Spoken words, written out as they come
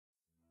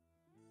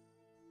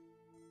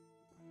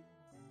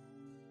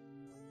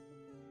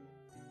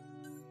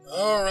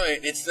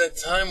Alright, it's that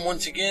time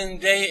once again,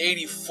 day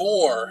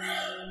 84.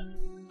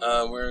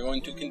 We're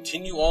going to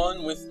continue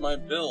on with my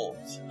build.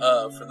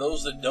 For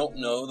those that don't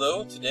know,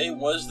 though, today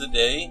was the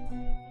day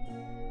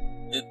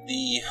that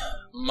the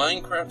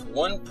Minecraft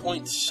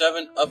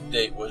 1.7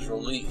 update was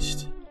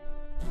released.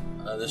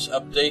 This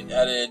update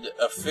added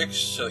a fix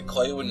so that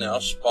clay would now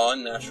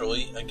spawn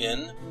naturally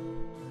again,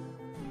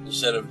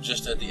 instead of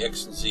just at the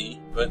X and Z,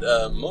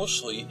 but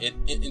mostly it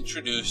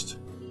introduced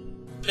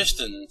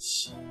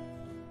pistons.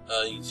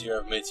 You can see here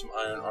I've made some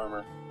iron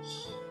armor.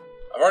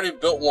 I've already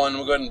built one.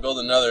 We'll go ahead and build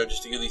another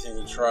just to give these things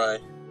a try.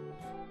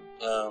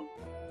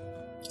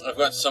 I've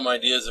got some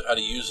ideas of how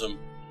to use them,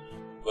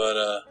 but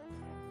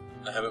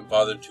I haven't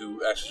bothered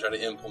to actually try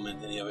to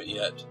implement any of it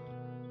yet.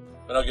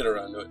 But I'll get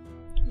around to it.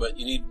 But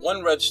you need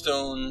one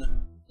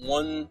redstone,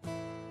 one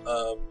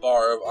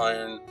bar of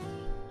iron,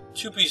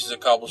 2 pieces of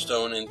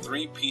cobblestone, and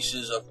 3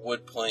 pieces of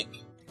wood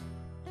plank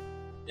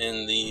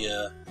in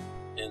the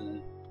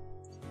in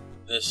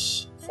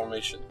this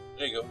formation.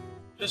 There you go,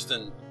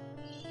 piston.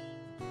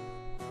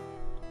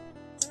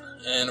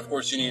 And of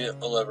course you need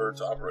a lever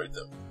to operate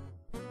them.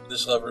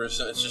 This lever is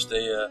just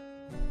a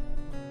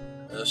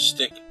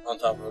stick on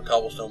top of a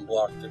cobblestone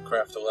block to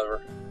craft a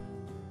lever.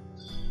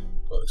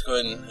 Well, let's go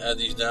ahead and add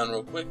these down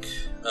real quick.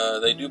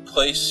 They do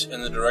place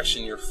in the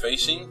direction you're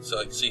facing, so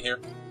I can see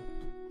here.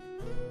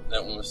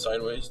 That one was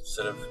sideways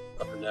instead of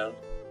up and down.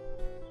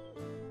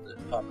 Then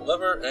pop a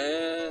lever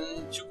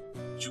and choop,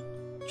 choop,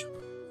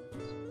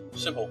 choop.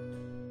 Simple.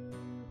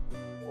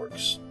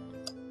 Works.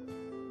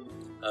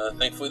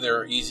 Thankfully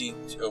they're easy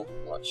to... Oh,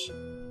 watch.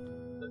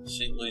 Let's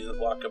see, leaves the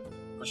block up,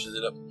 pushes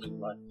it up.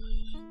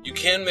 You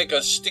can make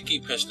a sticky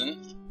piston,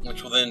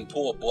 which will then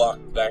pull a block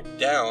back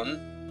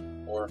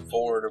down, or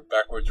forward, or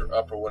backwards, or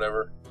up, or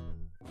whatever.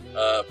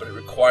 But it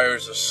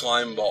requires a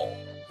slime ball.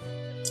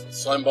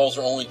 Slime balls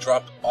are only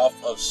dropped off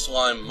of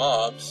slime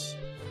mobs,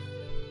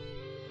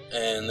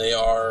 and they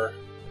are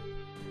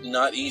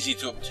not easy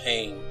to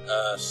obtain.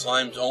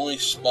 Slimes only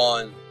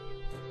spawn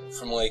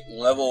from like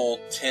level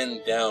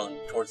 10 down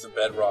towards the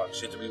bedrock,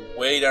 so you have to be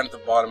way down at the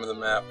bottom of the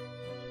map,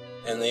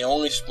 and they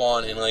only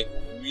spawn in like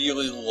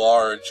really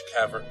large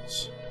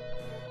caverns.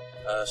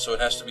 So it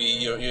has to be,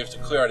 you have to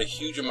clear out a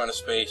huge amount of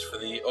space for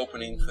the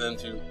opening for them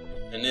to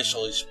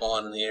initially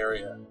spawn in the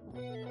area.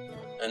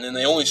 And then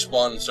they only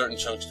spawn in certain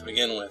chunks to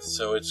begin with,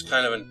 so it's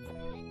kind of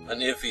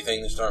an iffy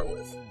thing to start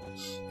with.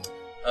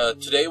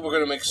 Today we're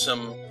going to make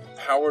some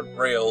powered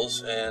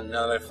rails, and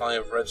now that I finally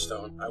have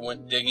redstone, I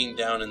went digging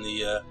down in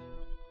the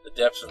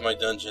depths of my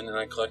dungeon, and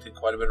I collected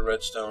quite a bit of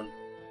redstone.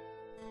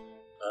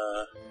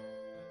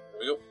 There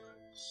we go.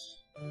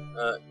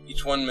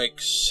 Each one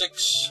makes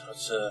 6.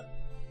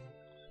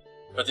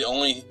 But the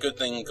only good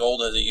thing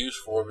gold has a use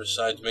for,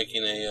 besides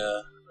making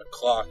a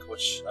clock,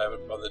 which I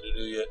haven't bothered to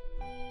do yet,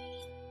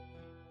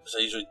 because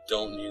I usually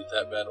don't need it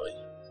that badly.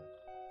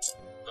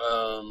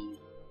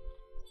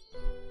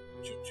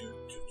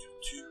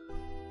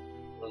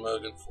 What am I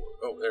looking for?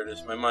 Oh, there it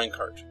is, my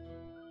minecart.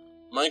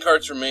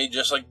 Minecarts are made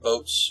just like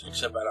boats,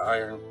 except out of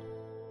iron.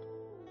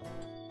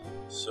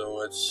 So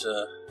let's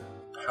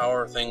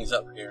power things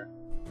up here.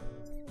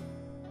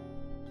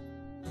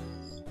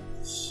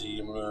 Let's see,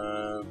 I'm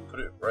gonna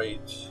put it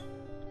right.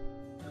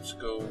 Let's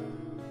go,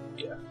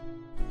 yeah.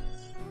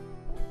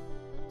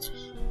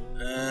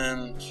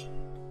 And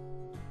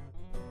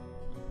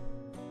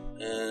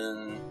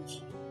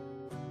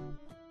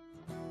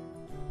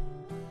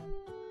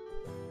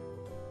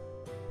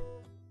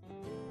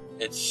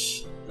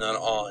it's not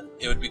on.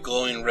 It would be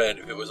glowing red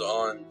if it was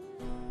on.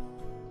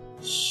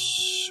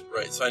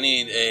 Right, so I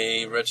need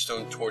a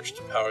redstone torch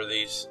to power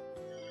these.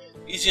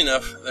 Easy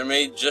enough. They're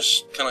made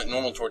just kind of like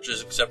normal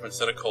torches, except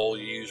instead of coal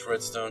you use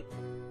redstone.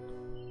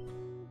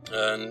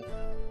 And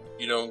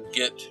you don't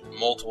get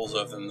multiples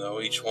of them though.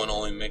 Each one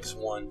only makes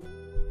 1.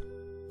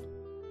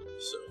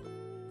 So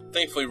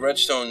thankfully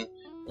redstone,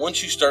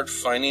 once you start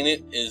finding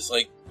it, is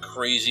like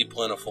crazy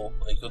plentiful.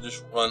 Like you'll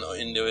just run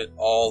into it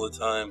all the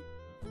time.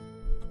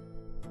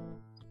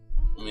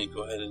 Let me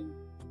go ahead and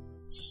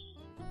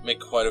make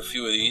quite a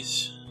few of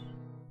these.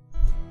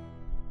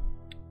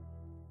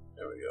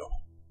 There we go.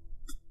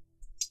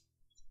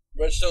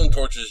 Redstone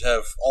torches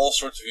have all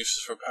sorts of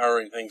uses for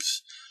powering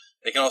things.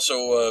 They can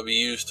also be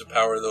used to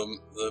power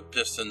the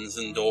pistons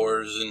and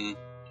doors and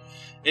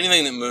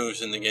anything that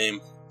moves in the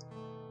game.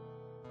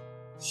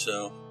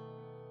 So,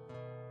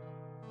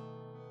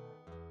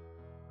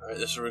 alright,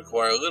 this will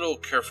require a little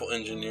careful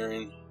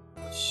engineering.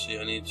 Let's see,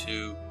 I need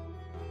to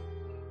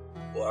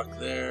block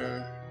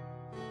there,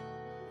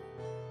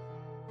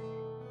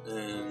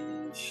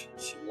 and let's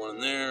see, one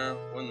there,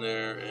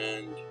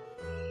 and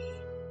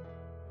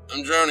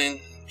I'm drowning,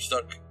 I'm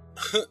stuck.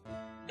 Here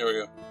we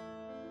go.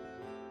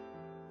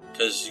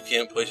 Because you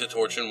can't place a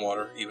torch in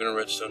water, even a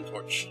redstone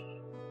torch.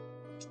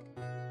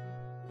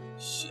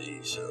 Let's see,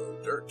 so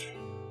dirt,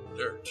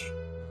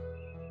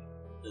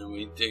 and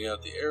we dig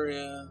out the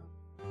area.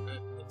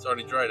 It's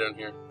already dry down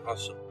here,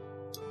 awesome.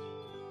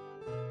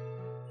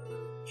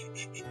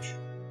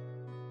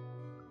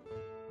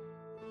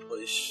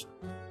 Place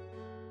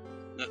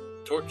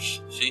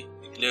torch. See?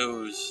 It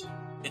glows.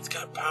 It's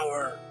got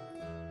power.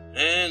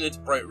 And it's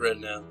bright red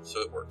now, so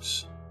it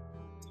works.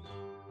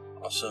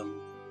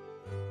 Awesome.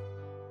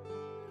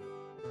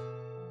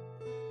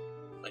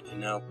 I can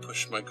now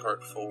push my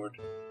cart forward.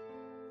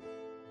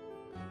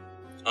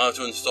 I'll have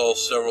to install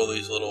several of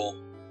these little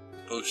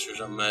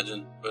boosters, I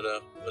imagine, but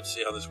let's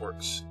see how this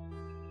works.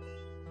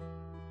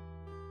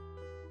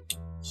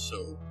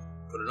 So,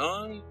 put it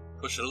on,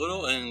 push it a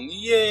little, and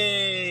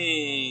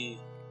yay!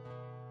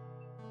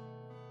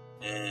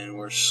 And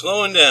we're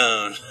slowing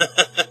down.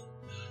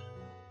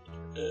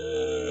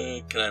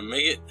 Can I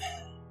make it?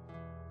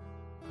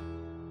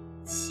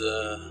 It's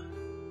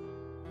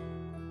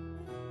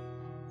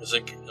looks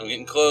like I'm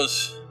getting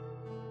close.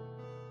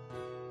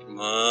 Come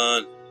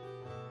on.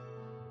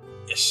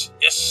 Yes,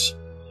 yes.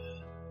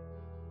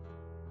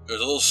 It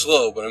was a little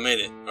slow, but I made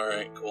it.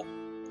 Alright, cool.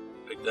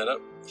 Pick that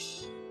up.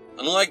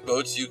 Unlike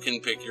boats, you can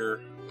pick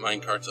your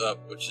minecarts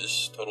up, which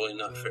is totally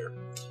not fair.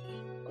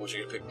 I wish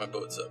I could pick my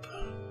boats up.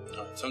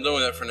 Alright, so I'm done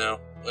with that for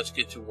now. Let's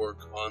get to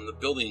work on the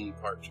building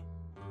part.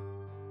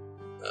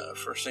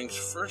 First things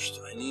first,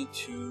 I need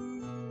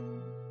to...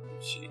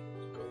 Let's see.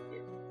 Let's go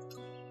here.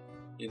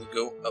 Need to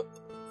go up.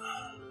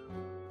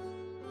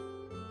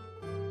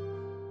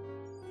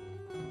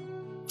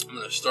 I'm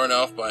going to start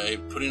off by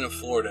putting a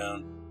floor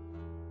down.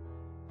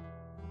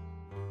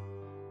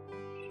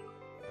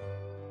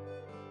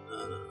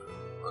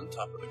 On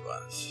top of the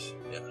glass.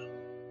 Yeah.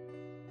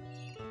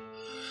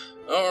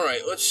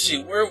 Alright, let's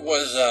see. Where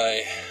was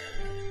I?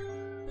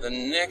 The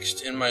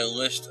next in my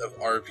list of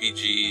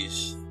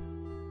RPGs.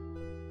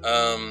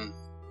 I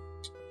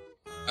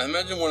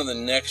imagine one of the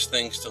next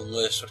things to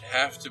list would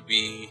have to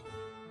be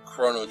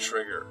Chrono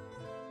Trigger.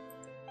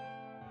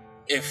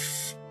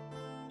 If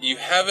you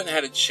haven't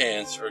had a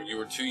chance, or you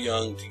were too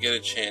young to get a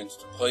chance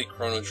to play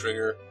Chrono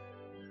Trigger,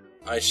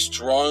 I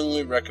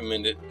strongly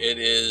recommend it. It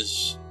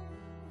is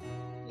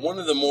one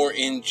of the more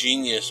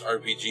ingenious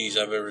RPGs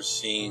I've ever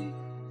seen.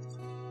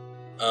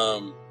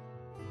 I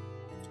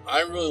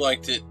really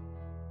liked it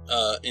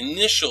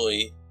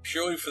initially,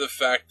 purely for the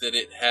fact that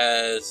it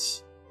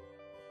has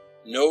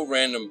no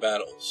random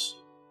battles.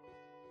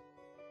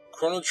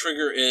 Chrono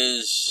Trigger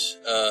is,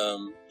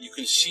 you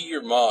can see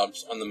your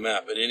mobs on the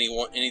map at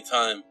any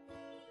time,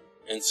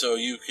 and so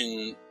you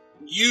can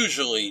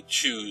usually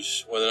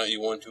choose whether or not you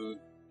want to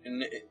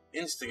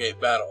instigate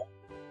battle.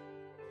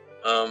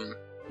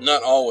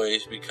 Not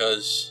always,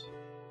 because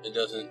it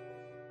doesn't.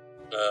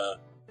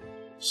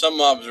 Some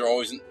mobs are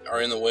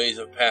in the ways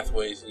of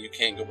pathways, and you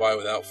can't go by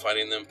without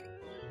fighting them.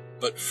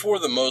 But for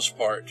the most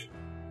part,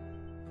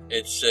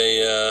 it's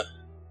a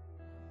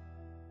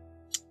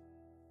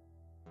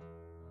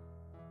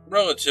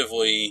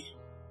relatively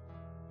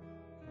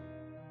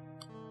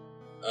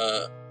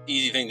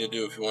easy thing to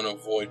do if you want to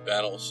avoid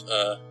battles.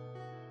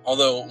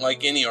 Although,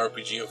 like any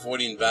RPG,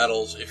 avoiding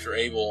battles, if you're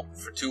able,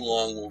 for too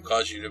long will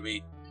cause you to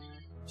be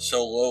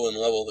so low in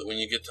level that when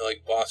you get to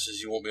like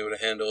bosses, you won't be able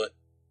to handle it.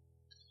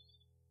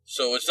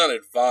 So it's not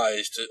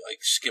advised to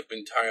like skip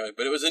entirely,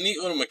 but it was a neat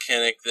little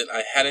mechanic that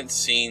I hadn't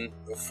seen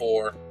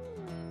before.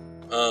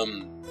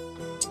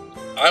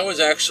 I was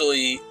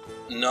actually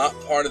not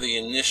part of the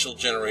initial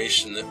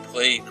generation that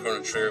played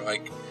Chrono Trigger.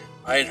 Like,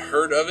 I had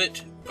heard of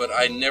it, but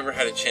I never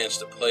had a chance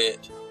to play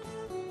it.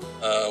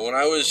 When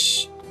I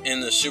was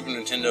in the Super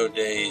Nintendo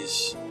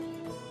days,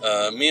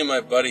 me and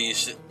my buddy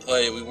used to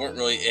play. We weren't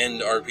really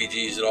into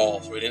RPGs at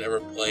all, so we didn't ever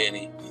play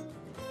any.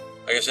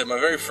 Like I said, my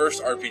very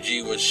first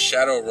RPG was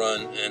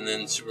Shadowrun and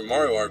then Super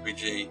Mario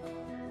RPG,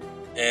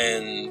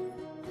 and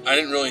I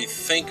didn't really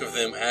think of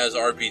them as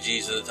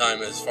RPGs at the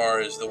time as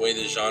far as the way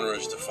the genre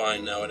is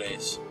defined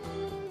nowadays,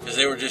 because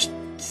they were just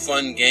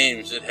fun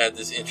games that had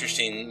this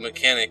interesting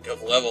mechanic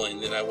of leveling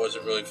that I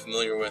wasn't really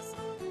familiar with.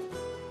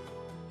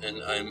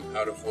 And I'm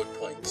out of wood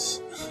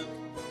planks.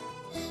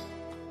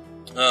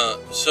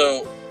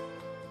 So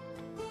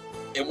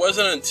it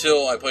wasn't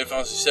until I played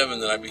Final Fantasy VII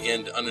that I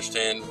began to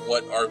understand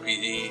what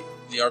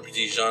the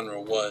RPG genre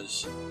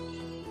was.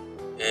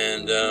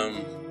 And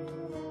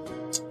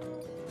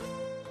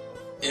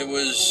it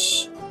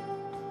was,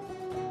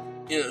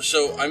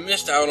 so I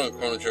missed out on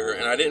Chrono Trigger,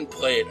 and I didn't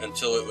play it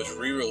until it was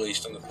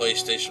re-released on the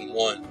PlayStation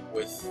 1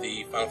 with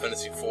the Final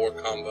Fantasy IV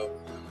combo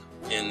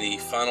and the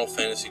Final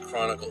Fantasy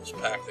Chronicles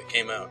pack that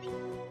came out.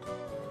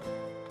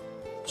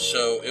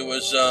 So it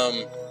was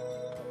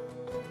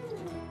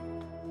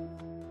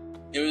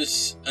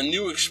a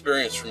new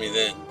experience for me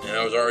then, and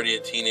I was already a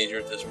teenager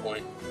at this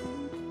point.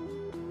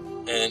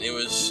 And it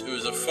was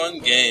a fun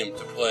game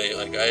to play.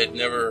 Like, I had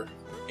never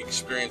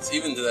experienced,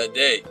 even to that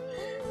day.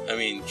 I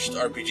mean, just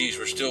RPGs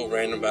were still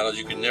random battles.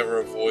 You could never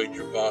avoid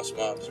your boss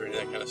mobs or any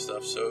of that kind of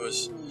stuff. So it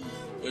was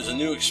a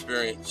new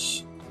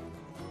experience.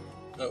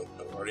 Oh,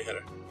 no, I already had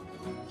it.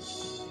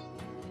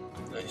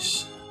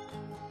 Nice.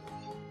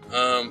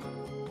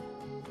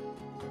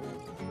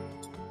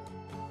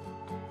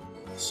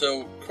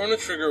 So Chrono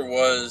Trigger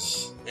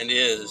was and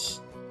is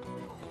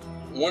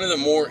one of the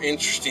more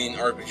interesting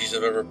RPGs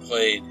I've ever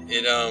played.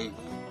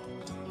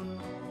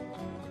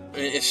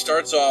 It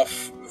starts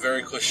off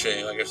very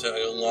cliche. Like I said,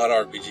 like a lot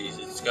of RPGs.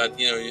 It's got,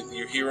 you know,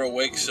 your hero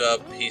wakes up,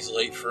 he's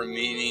late for a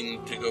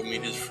meeting to go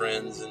meet his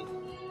friends, and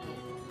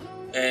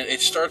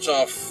it starts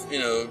off, you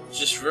know,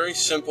 just very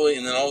simply,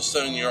 and then all of a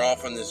sudden you're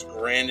off on this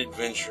grand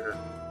adventure.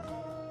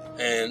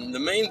 And the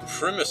main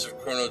premise of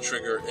Chrono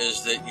Trigger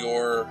is that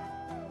you're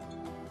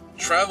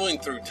traveling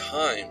through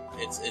time.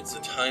 It's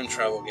a time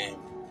travel game,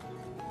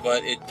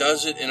 but it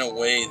does it in a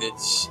way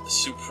that's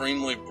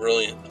supremely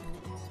brilliant.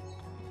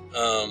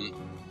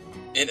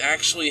 It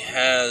actually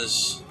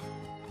has,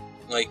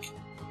 like,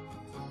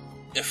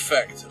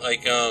 effect.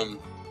 Like,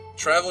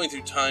 traveling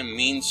through time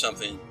means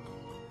something.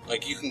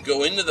 Like, you can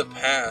go into the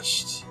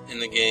past in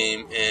the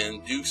game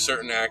and do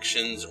certain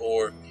actions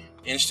or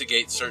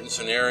instigate certain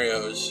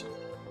scenarios,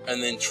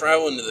 and then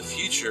travel into the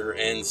future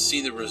and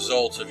see the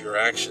results of your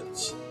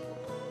actions.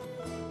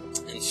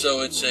 And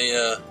so it's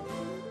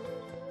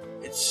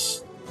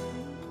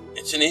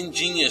an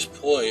ingenious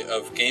ploy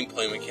of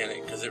gameplay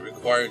mechanic, because it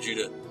required you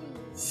to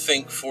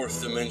think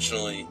fourth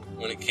dimensionally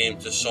when it came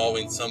to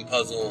solving some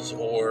puzzles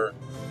or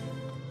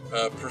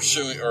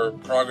pursuing or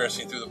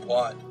progressing through the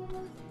plot,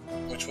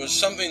 which was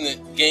something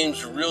that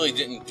games really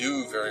didn't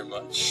do very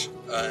much,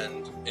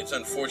 and it's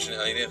unfortunate.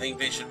 I think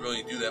they should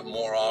really do that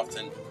more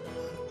often,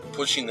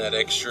 pushing that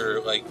extra,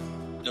 like,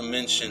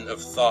 dimension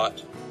of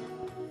thought.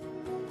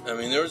 I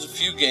mean, there was a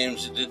few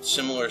games that did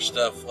similar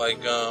stuff, like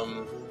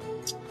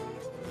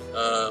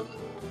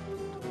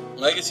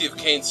Legacy of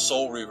Kain's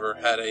Soul Reaver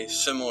had a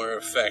similar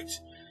effect,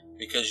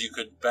 because you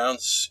could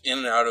bounce in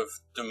and out of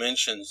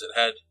dimensions that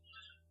had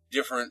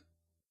different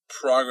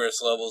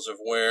progress levels of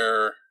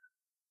where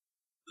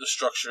the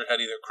structure had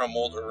either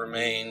crumbled or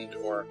remained,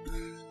 or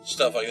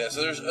stuff like that.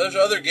 So there's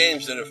other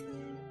games that have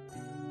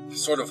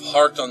sort of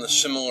harked on the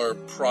similar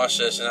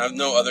process, and I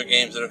know other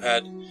games that have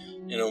had,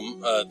 you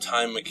know,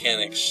 time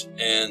mechanics,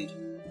 and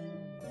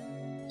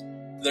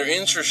they're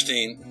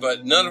interesting,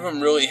 but none of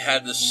them really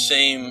had the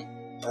same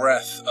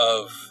breath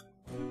of,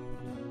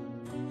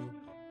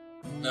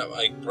 not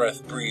like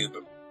breath, breathe,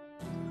 but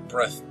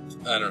breath,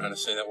 I don't know how to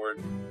say that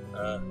word,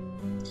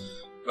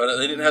 but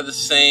they didn't have the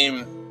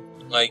same,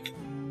 like,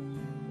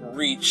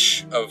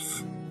 reach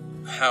of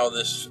how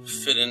this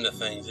fit into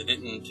things. It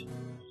didn't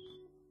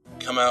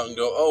come out and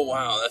go, oh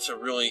wow, that's a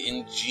really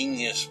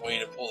ingenious way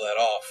to pull that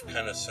off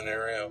kind of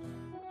scenario.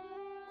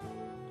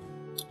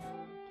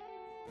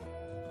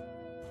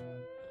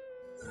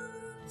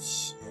 Let's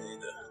see, I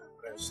need to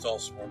install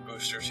some more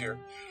boosters here.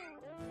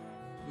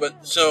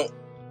 But so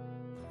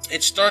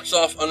it starts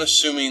off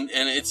unassuming,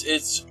 and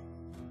it's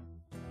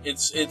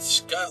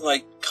got,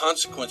 like,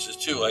 consequences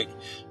too. Like,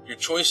 your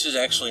choices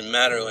actually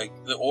matter. Like,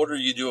 the order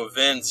you do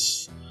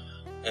events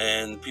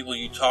and people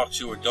you talk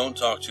to or don't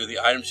talk to, the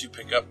items you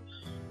pick up,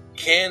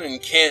 can and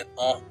can't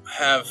all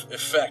have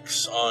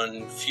effects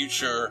on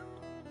future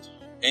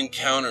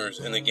encounters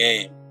in the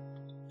game.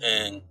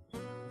 And,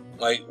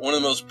 like, one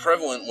of the most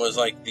prevalent was,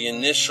 like, the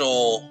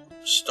initial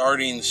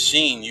starting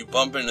scene. You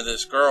bump into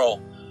this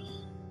girl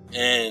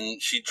and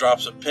she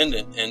drops a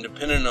pendant, and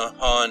depending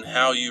upon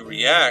how you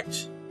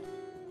react,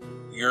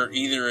 you're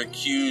either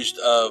accused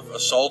of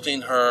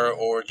assaulting her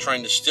or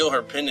trying to steal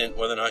her pendant,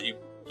 whether or not you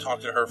talk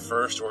to her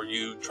first or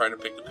you try to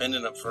pick the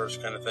pendant up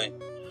first, kind of thing.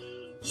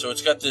 So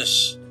it's got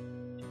this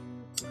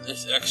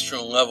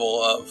extra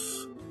level of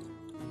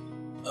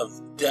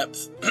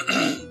depth.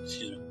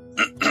 Excuse me.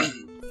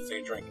 Let's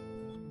take a drink.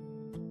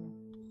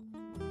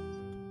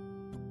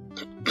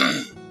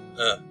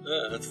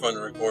 That's fun to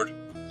record.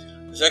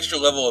 This extra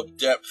level of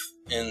depth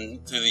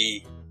into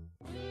the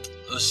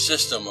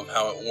system of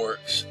how it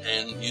works,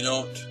 and you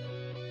don't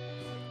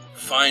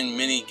find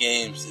many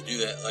games that do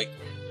that. Like,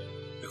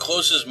 the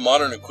closest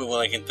modern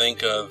equivalent I can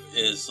think of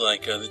is,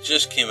 like, that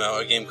just came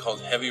out, a game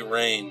called Heavy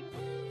Rain,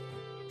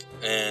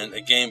 and a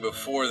game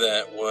before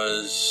that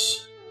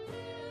was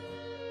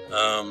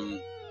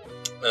the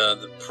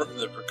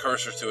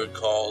precursor to it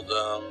called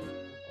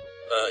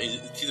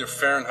it's either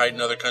Fahrenheit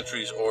in other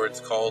countries, or it's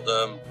called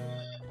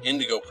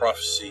Indigo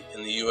Prophecy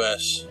in the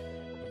U.S.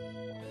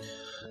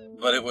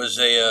 But it was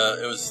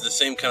the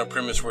same kind of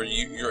premise where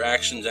your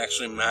actions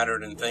actually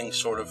mattered, and things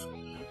sort of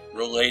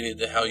related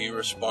to how you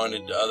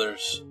responded to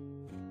others.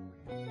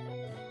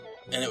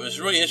 And it was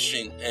really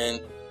interesting,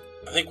 and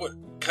I think what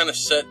kind of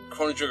set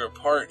Chrono Trigger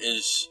apart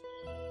is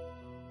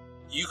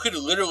you could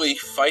literally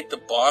fight the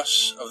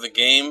boss of the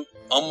game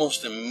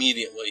almost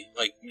immediately,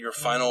 like your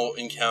final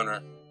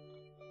encounter.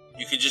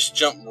 You could just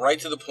jump right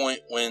to the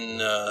point when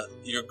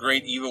your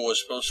great evil was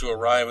supposed to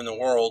arrive in the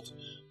world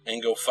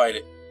and go fight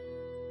it.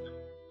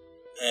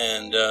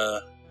 And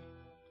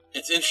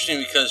it's interesting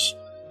because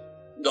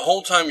the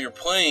whole time you're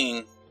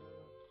playing,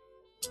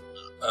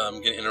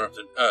 I'm getting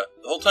interrupted. The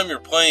whole time you're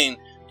playing,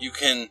 you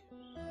can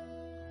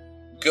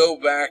go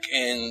back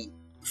and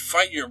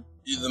fight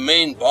the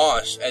main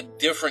boss at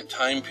different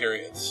time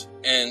periods.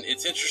 And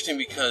it's interesting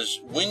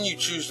because when you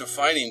choose to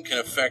fight him can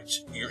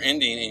affect your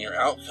ending and your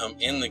outcome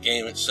in the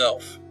game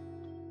itself.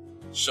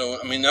 So,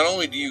 I mean, not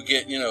only do you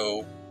get,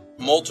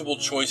 multiple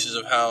choices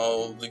of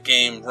how the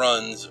game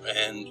runs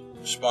and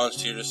responds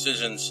to your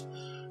decisions,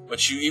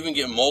 but you even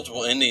get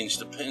multiple endings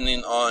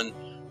depending on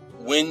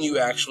when you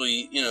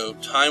actually,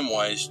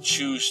 time-wise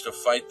choose to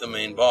fight the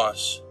main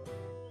boss.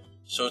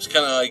 So it's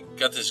kind of like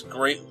got this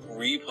great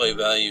replay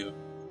value,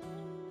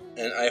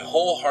 and I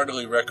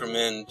wholeheartedly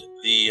recommend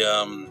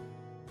the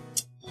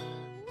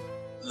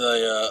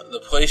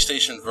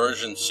PlayStation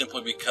version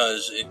simply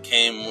because it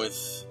came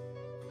with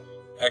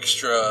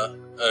extra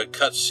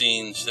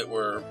cutscenes that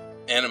were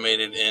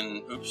animated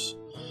in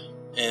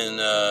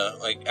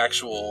like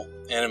actual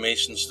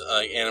animations,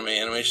 like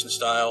animation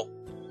style,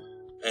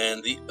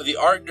 and the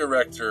art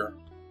director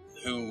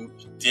who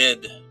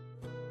did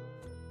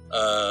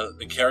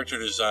the character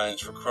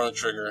designs for Chrono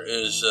Trigger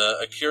is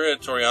Akira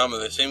Toriyama,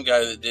 the same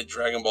guy that did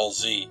Dragon Ball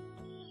Z.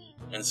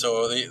 And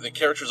so the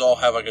characters all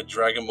have like a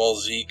Dragon Ball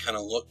Z kind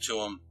of look to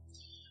them.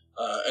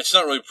 It's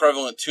not really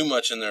prevalent too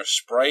much in their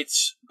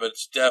sprites, but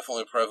it's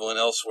definitely prevalent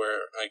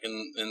elsewhere, like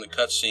in the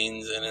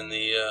cutscenes and in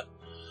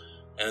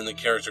the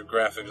character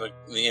graphics, like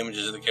the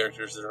images of the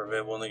characters that are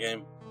available in the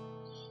game.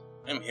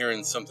 I'm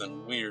hearing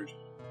something weird.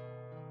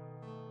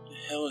 What the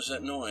hell is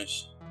that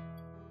noise?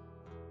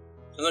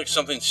 Sounds like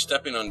something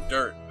stepping on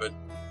dirt, but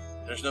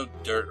there's no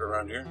dirt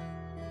around here.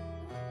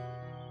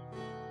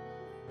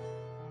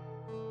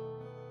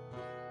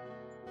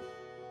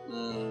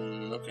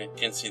 Okay,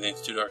 can't see anything,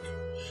 it's too dark.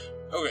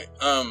 Okay,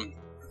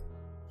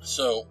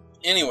 so,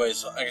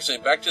 anyways, like I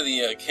said, back to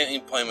the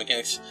gameplay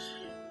mechanics.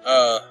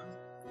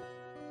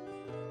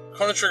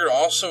 Chrono Trigger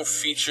also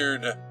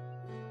featured,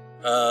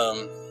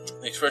 the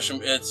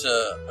expression, it's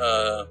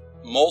a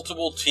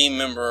multiple team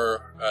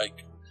member,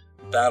 like,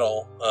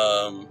 battle,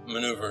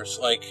 maneuvers.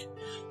 Like,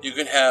 you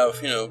could have,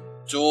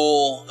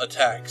 dual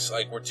attacks,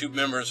 like, where two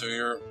members of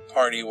your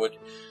party would,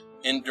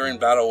 during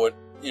battle, would,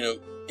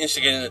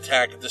 instigate an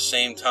attack at the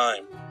same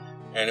time,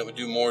 and it would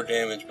do more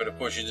damage, but of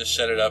course you just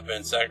set it up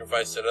and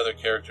sacrifice that other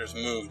character's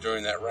move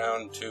during that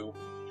round to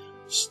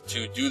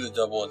do the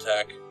double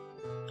attack.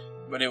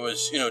 But it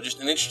was, just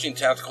an interesting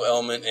tactical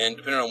element, and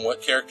depending on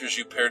what characters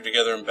you paired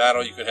together in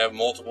battle, you could have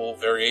multiple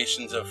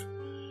variations of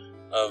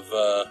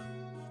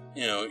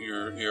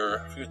your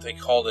I forget what they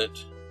called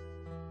it,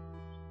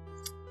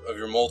 of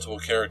your multiple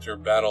character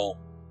battle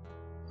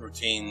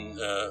routine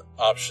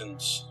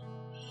options.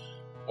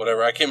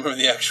 Whatever, I can't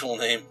remember the actual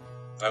name.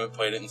 I haven't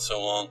played it in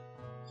so long.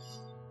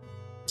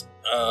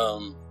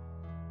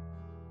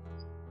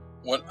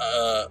 What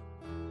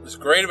was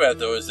great about it,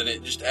 though, is that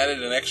it just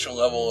added an extra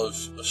level of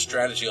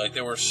strategy. Like,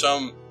 there were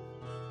some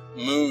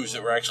moves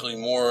that were actually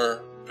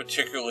more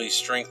particularly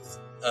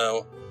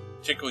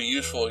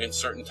useful against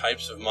certain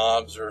types of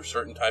mobs or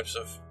certain types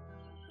of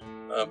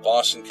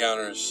boss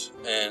encounters.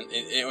 And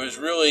it was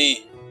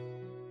really...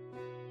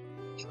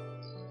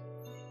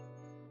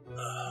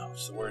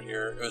 what's the word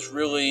here? It was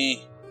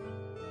really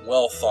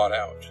well thought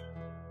out.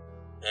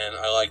 And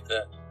I like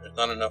that. There's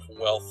not enough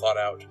well thought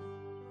out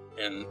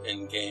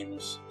in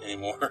games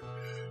anymore.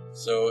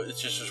 So it's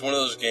just one of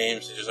those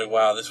games that's just like,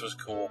 wow, this was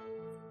cool.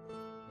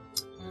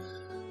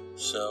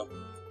 So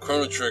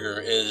Chrono Trigger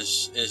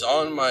is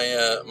on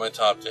my my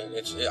top 10.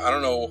 I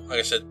don't know, like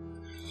I said,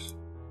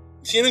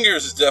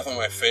 Xenogears is definitely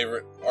my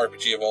favorite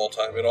RPG of all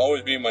time. It'll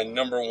always be my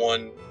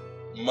 #1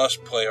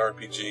 must-play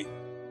RPG.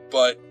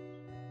 But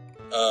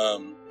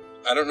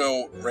I don't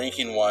know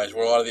ranking-wise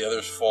where a lot of the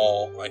others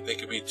fall. Like, they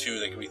could be 2,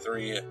 they could be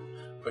 3.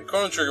 But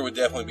Chrono Trigger would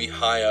definitely be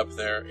high up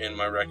there in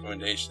my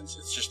recommendations.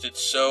 It's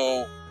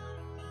so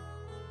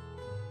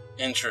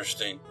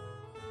interesting.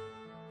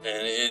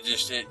 And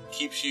it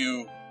keeps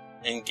you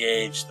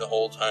engaged the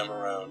whole time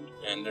around.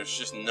 And there's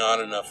just not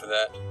enough of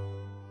that.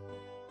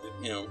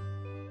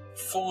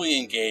 Fully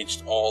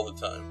engaged all the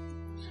time.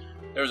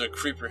 There was a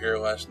creeper here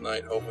last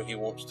night. Hopefully he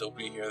won't still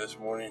be here this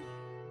morning.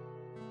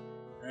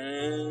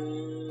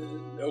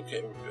 And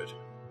okay, we're good.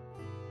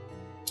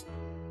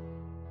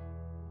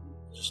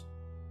 Just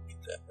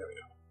get that. There we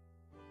go.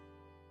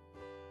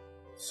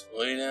 Let's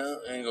lay down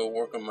and go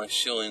work on my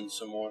ceiling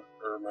some more,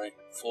 or my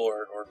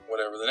floor, or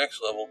whatever, the next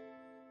level.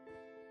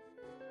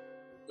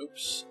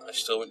 Oops, I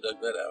still haven't dug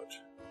that out.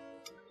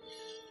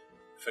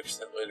 Fix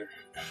that later.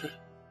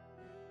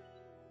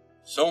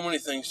 So many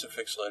things to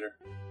fix later.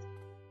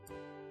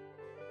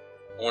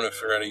 I want to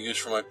figure out a use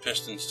for my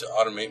pistons to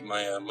automate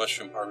my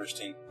mushroom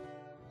harvesting.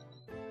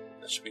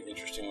 That should be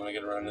interesting when I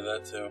get around to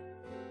that too.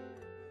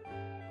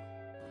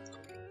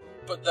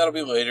 But that'll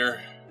be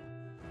later.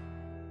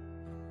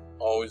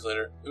 Always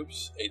later.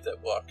 Oops, ate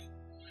that block.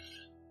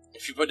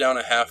 If you put down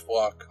a half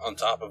block on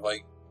top of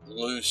like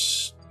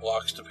loose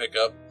blocks to pick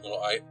up,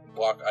 little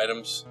block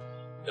items,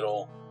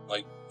 it'll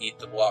like eat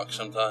the block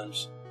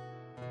sometimes.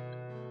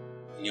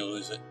 And you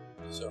lose it.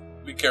 So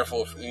be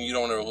careful if you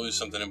don't want to lose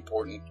something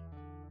important.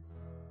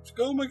 It's like,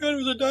 oh my god, it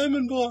was a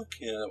diamond block.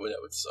 Yeah, that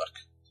would suck.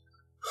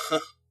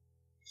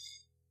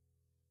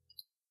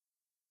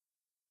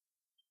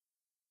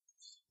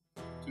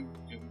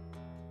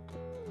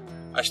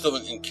 I still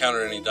haven't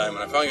encountered any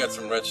diamond. I finally got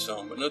some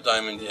redstone, but no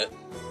diamond yet.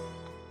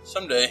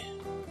 Someday,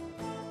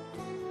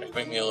 I can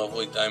make me a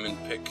lovely diamond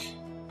pick.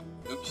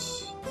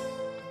 Oops.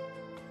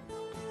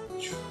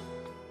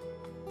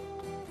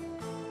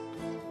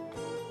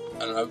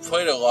 don't know, I've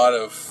played a lot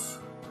of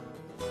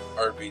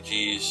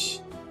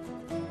RPGs,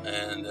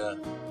 and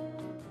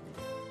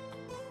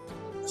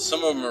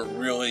some of them are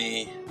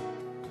really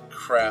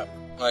crap.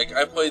 Like,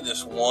 I played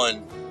this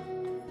one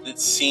that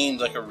seemed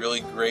like a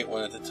really great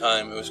one at the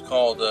time. It was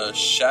called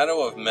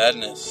Shadow of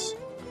Madness,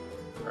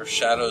 or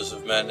Shadows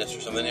of Madness,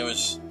 or something. It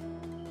was,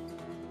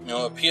 you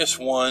know, a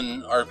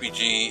PS1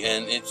 RPG,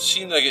 and it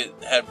seemed like it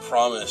had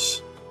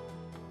promise.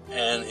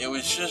 And it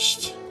was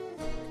just,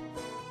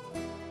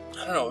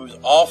 I don't know, it was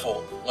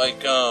awful.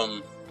 Like,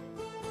 I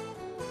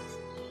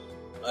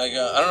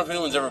don't know if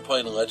anyone's ever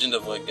played Legend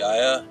of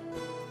Legaia,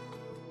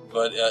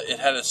 but it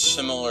had a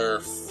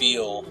similar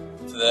feel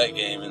to that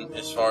game, and but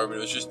it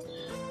was just,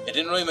 it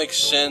didn't really make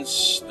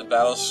sense. The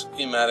battle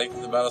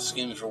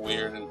schemes were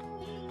weird, and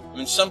I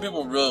mean, some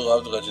people really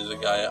loved Legend of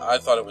Legaia. I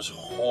thought it was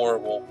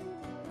horrible,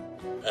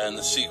 and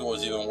the sequel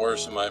was even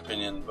worse in my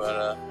opinion.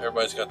 But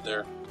everybody's got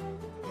their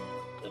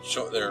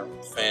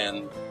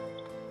fan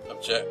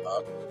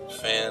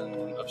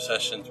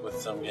obsessions with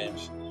some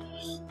games.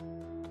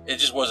 It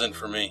just wasn't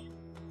for me.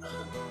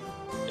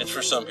 It's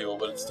for some people,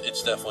 but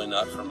it's definitely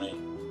not for me.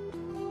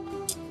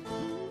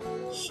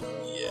 So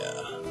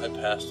yeah, I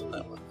passed on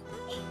that one.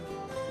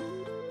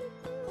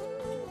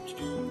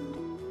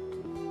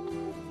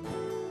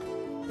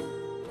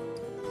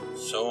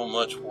 So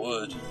much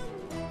wood.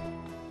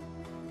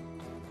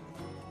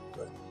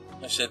 But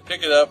like I said,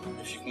 pick it up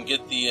if you can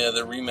get the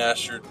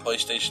remastered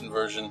PlayStation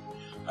version.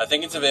 I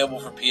think it's available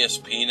for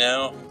PSP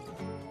now.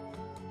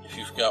 If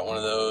you've got one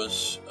of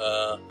those,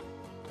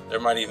 there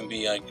might even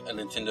be like a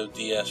Nintendo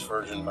DS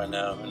version by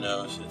now. Who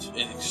knows? It's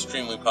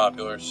extremely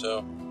popular.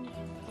 So,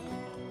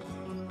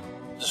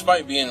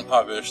 despite being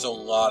popular, there's still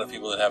a lot of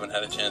people that haven't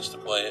had a chance to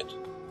play it.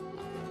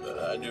 But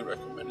I do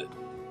recommend it.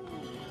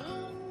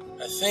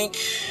 I think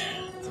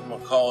I'm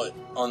going to call it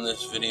on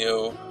this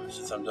video,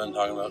 since I'm done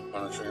talking about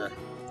Chrono Trigger.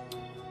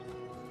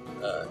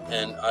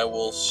 And I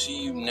will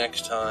see you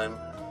next time.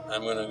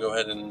 I'm going to go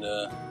ahead and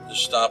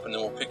just stop, and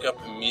then we'll pick up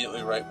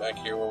immediately right back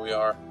here where we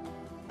are.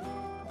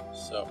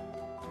 So,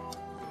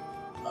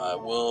 I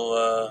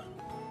will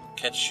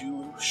catch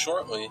you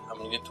shortly. I'm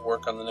going to get to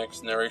work on the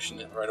next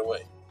narration right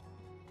away.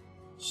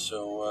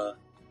 So,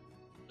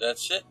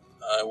 that's it.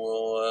 I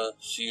will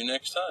see you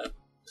next time.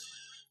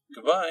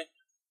 Goodbye.